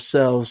of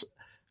ourselves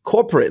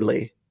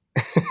corporately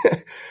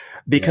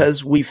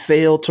because we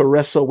fail to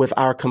wrestle with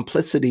our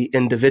complicity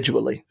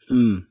individually.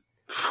 And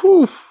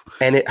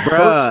it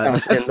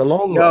hurts us in the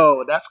long run.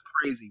 No, that's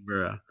crazy,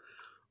 bro.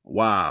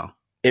 Wow.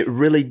 It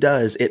really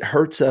does. It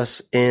hurts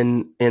us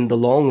in the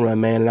long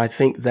run, man. And I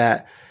think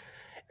that,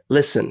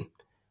 listen,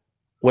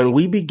 when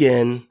we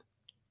begin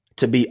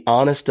to be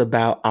honest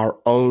about our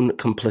own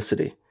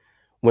complicity,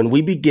 when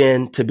we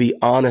begin to be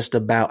honest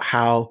about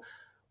how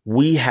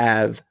we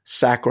have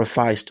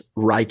sacrificed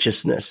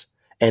righteousness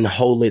and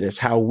holiness,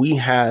 how we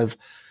have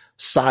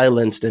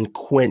silenced and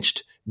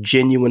quenched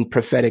genuine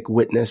prophetic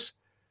witness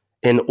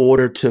in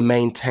order to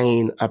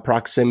maintain a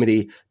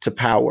proximity to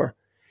power,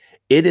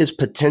 it is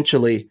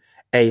potentially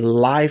a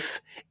life.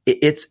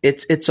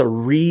 It's a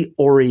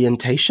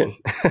reorientation.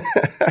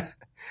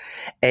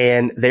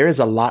 And there is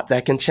a lot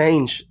that can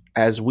change,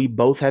 as we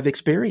both have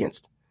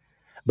experienced.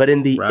 But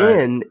in the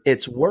end,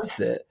 it's worth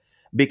it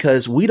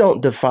because we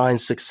don't define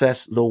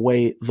success the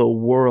way the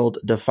world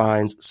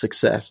defines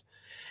success.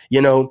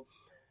 The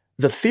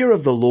fear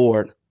of the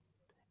Lord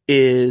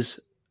is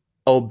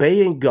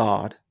obeying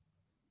God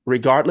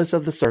regardless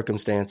of the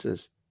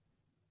circumstances,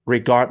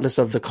 regardless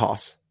of the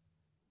cost.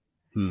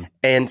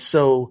 And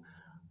so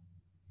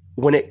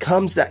when it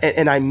comes to,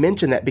 and I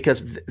mention that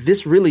because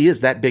this really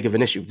is that big of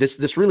an issue.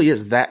 This really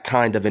is that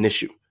kind of an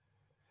issue.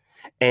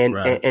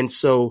 And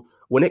so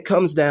when it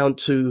comes down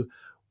to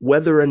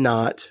whether or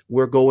not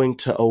we're going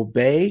to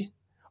obey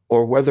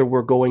or whether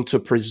we're going to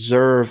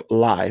preserve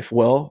life,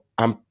 well,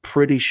 I'm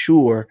pretty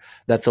sure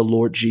that the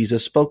Lord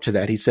Jesus spoke to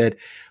that. He said,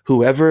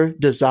 whoever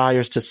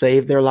desires to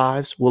save their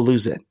lives will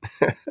lose it.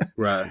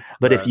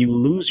 But if you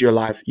lose your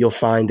life, you'll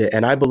find it.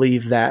 And I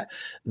believe that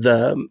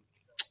the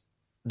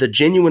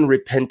genuine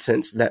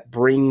repentance that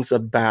brings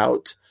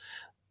about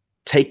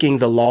taking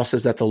the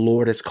losses that the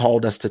Lord has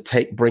called us to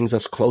take brings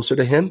us closer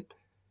to him.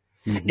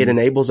 It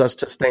enables us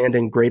to stand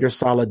in greater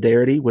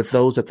solidarity with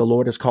those that the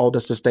Lord has called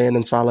us to stand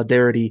in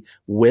solidarity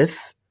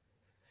with.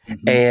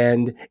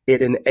 And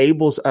it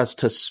enables us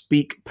to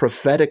speak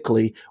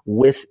prophetically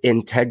with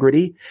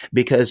integrity,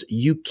 because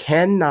you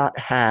cannot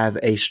have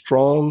a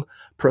strong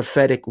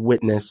prophetic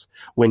witness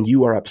when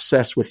you are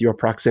obsessed with your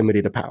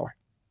proximity to power.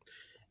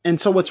 And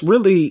so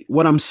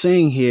what I'm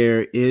saying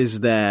here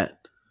is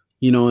that,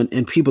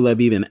 and people have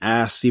even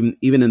asked,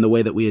 even in the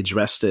way that we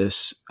address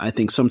this, I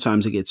think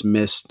sometimes it gets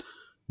missed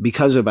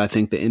because of, I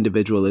think, the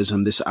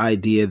individualism, this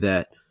idea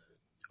that,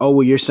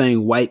 you're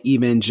saying white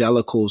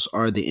evangelicals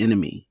are the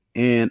enemy.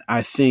 And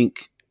I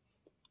think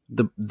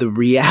the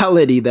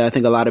reality that I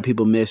think a lot of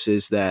people miss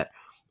is that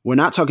we're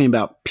not talking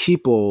about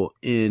people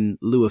in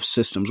lieu of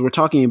systems. We're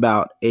talking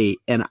about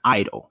an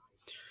idol,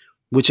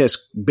 which has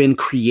been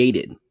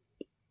created.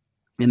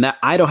 And that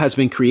idol has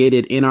been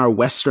created in our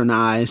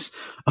westernized,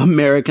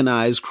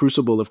 Americanized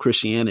crucible of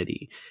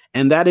Christianity.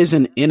 And that is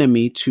an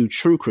enemy to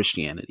true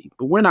Christianity.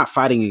 But we're not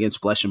fighting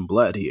against flesh and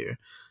blood here.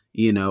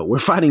 We're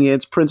fighting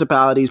against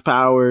principalities,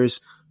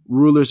 powers,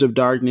 rulers of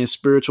darkness,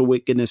 spiritual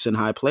wickedness in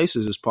high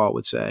places, as Paul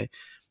would say.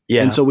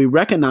 Yeah. And so we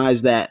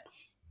recognize that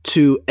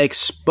to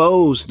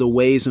expose the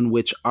ways in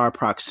which our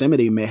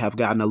proximity may have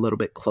gotten a little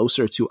bit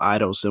closer to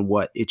idols than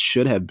what it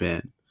should have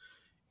been,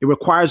 it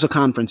requires a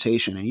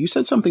confrontation. And you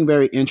said something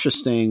very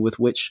interesting with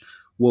which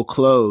we'll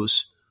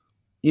close.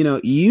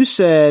 You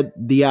said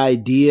the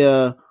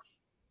idea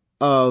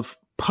of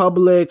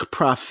public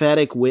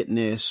prophetic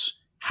witness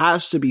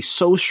has to be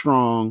so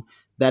strong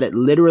that it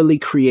literally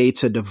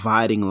creates a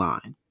dividing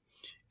line.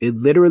 It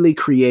literally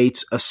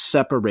creates a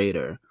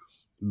separator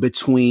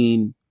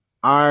between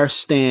our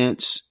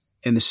stance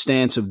and the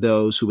stance of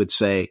those who would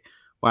say,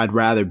 well, I'd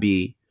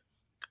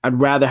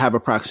rather have a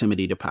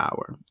proximity to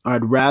power, or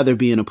I'd rather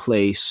be in a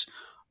place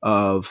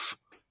of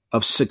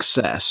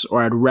success,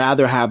 or I'd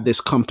rather have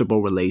this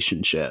comfortable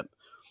relationship.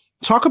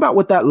 Talk about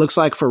what that looks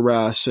like for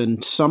us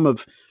and some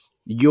of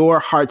your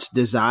heart's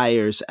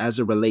desires as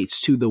it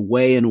relates to the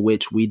way in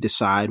which we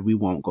decide we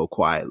won't go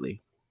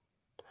quietly.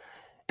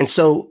 And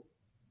so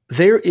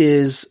there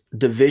is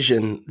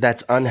division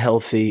that's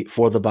unhealthy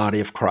for the body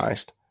of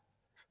Christ.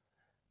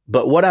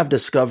 But what I've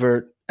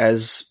discovered,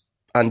 as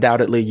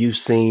undoubtedly you've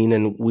seen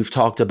and we've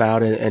talked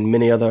about it, and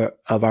many other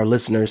of our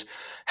listeners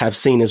have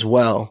seen as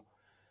well,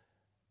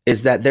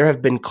 is that there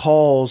have been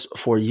calls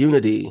for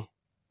unity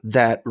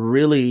that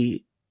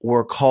really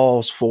were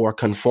calls for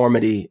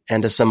conformity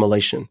and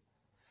assimilation.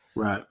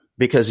 Right.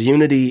 Because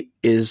unity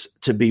is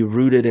to be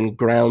rooted and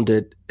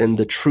grounded in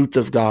the truth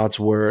of God's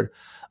word,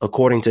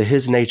 according to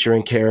his nature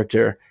and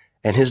character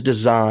and his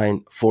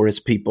design for his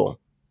people.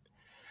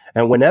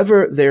 And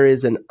whenever there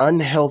is an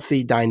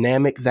unhealthy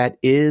dynamic that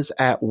is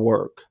at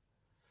work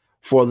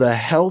for the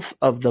health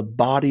of the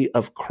body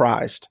of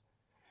Christ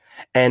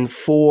and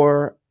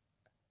for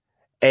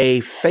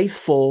a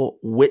faithful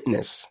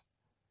witness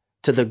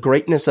to the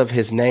greatness of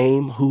his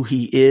name, who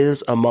he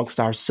is amongst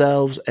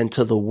ourselves and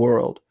to the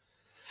world,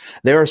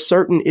 there are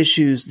certain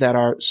issues that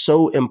are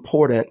so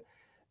important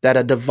that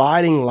a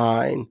dividing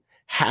line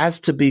has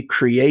to be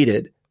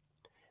created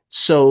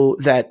so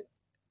that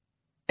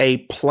a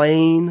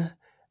plain,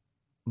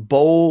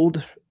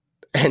 bold,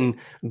 and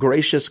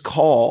gracious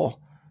call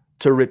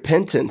to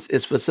repentance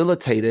is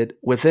facilitated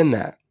within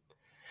that.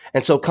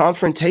 And so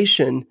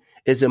confrontation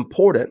is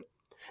important.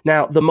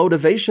 Now, the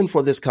motivation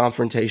for this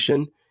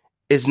confrontation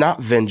is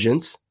not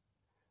vengeance.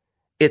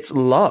 It's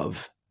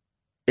love.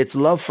 It's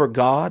love for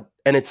God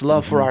and it's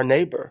love for our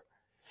neighbor.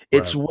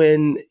 It's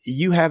when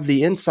you have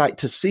the insight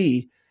to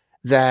see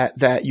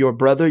that your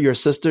brother, your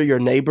sister, your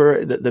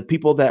neighbor, the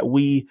people that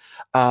we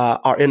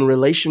are in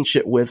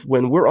relationship with,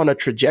 when we're on a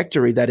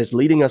trajectory that is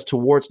leading us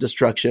towards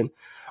destruction,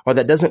 or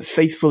that doesn't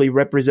faithfully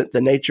represent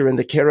the nature and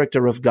the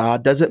character of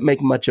God, doesn't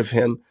make much of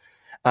him,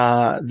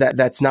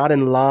 that's not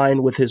in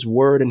line with his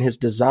word and his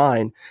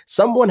design,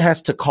 someone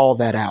has to call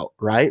that out,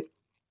 right?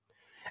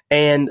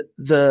 And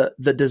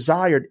the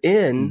desired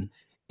end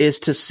is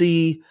to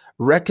see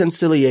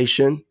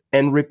reconciliation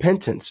and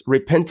repentance,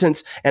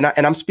 and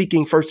I'm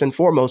speaking first and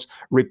foremost,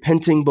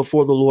 repenting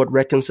before the Lord,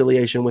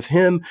 reconciliation with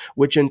him,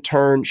 which in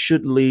turn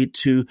should lead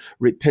to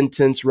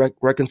repentance,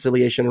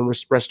 reconciliation, and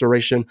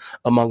restoration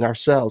among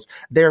ourselves.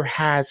 There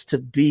has to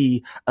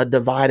be a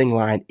dividing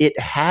line. It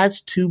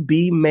has to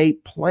be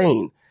made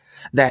plain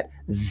that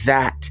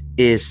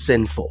is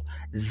sinful.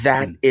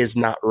 That is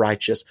not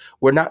righteous.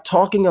 We're not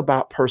talking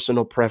about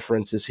personal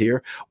preferences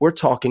here. We're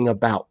talking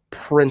about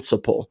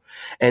principle.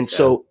 And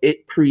so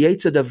it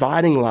creates a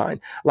dividing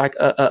line. Like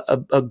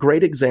a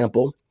great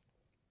example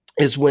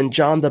is when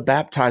John the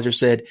Baptizer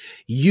said,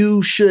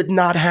 "You should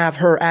not have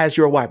her as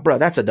your wife." Bro,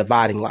 that's a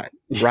dividing line,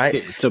 right?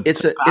 It's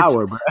a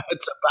power, bro.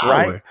 It's a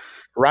power.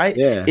 Right?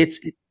 Yeah. It's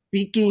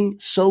speaking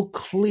so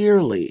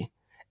clearly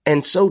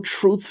and so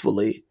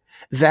truthfully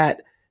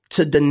that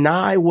to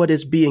deny what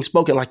is being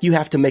spoken, like you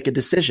have to make a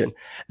decision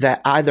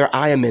that either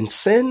I am in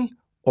sin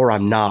or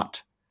I'm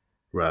not.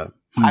 Right.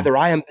 Either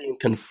I am being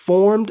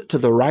conformed to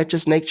the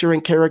righteous nature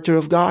and character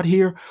of God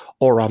here,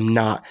 or I'm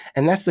not.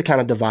 And that's the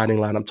kind of dividing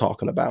line I'm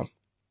talking about.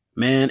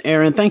 Man,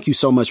 Aaron, thank you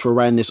so much for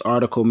writing this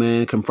article,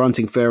 man.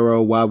 Confronting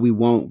Pharaoh, Why We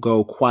Won't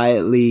Go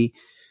Quietly.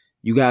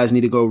 You guys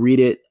need to go read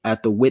it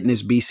at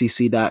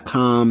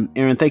thewitnessbcc.com.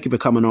 Aaron, thank you for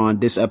coming on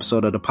this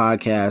episode of the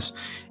podcast.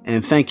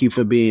 And thank you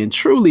for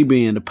truly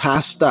being the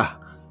pastor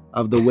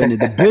of the witness,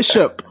 the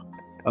bishop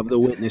of the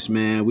witness,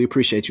 man. We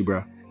appreciate you,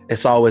 bro.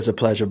 It's always a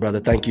pleasure, brother.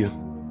 Thank you.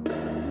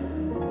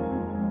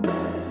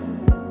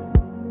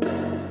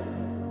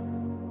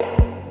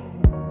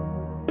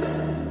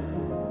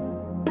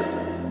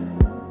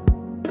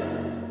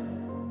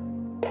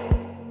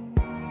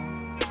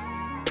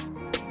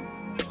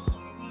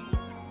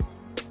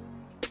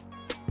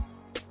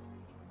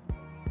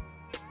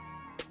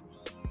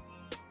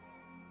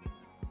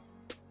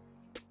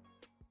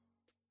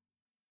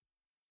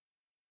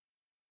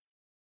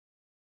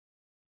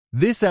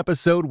 This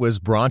episode was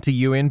brought to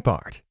you in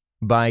part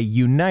by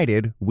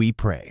United We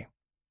Pray.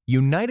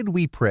 United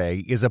We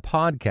Pray is a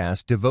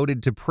podcast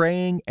devoted to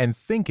praying and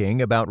thinking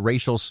about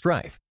racial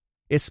strife,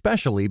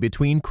 especially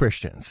between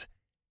Christians.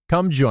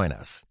 Come join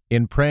us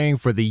in praying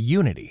for the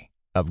unity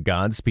of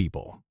God's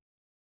people.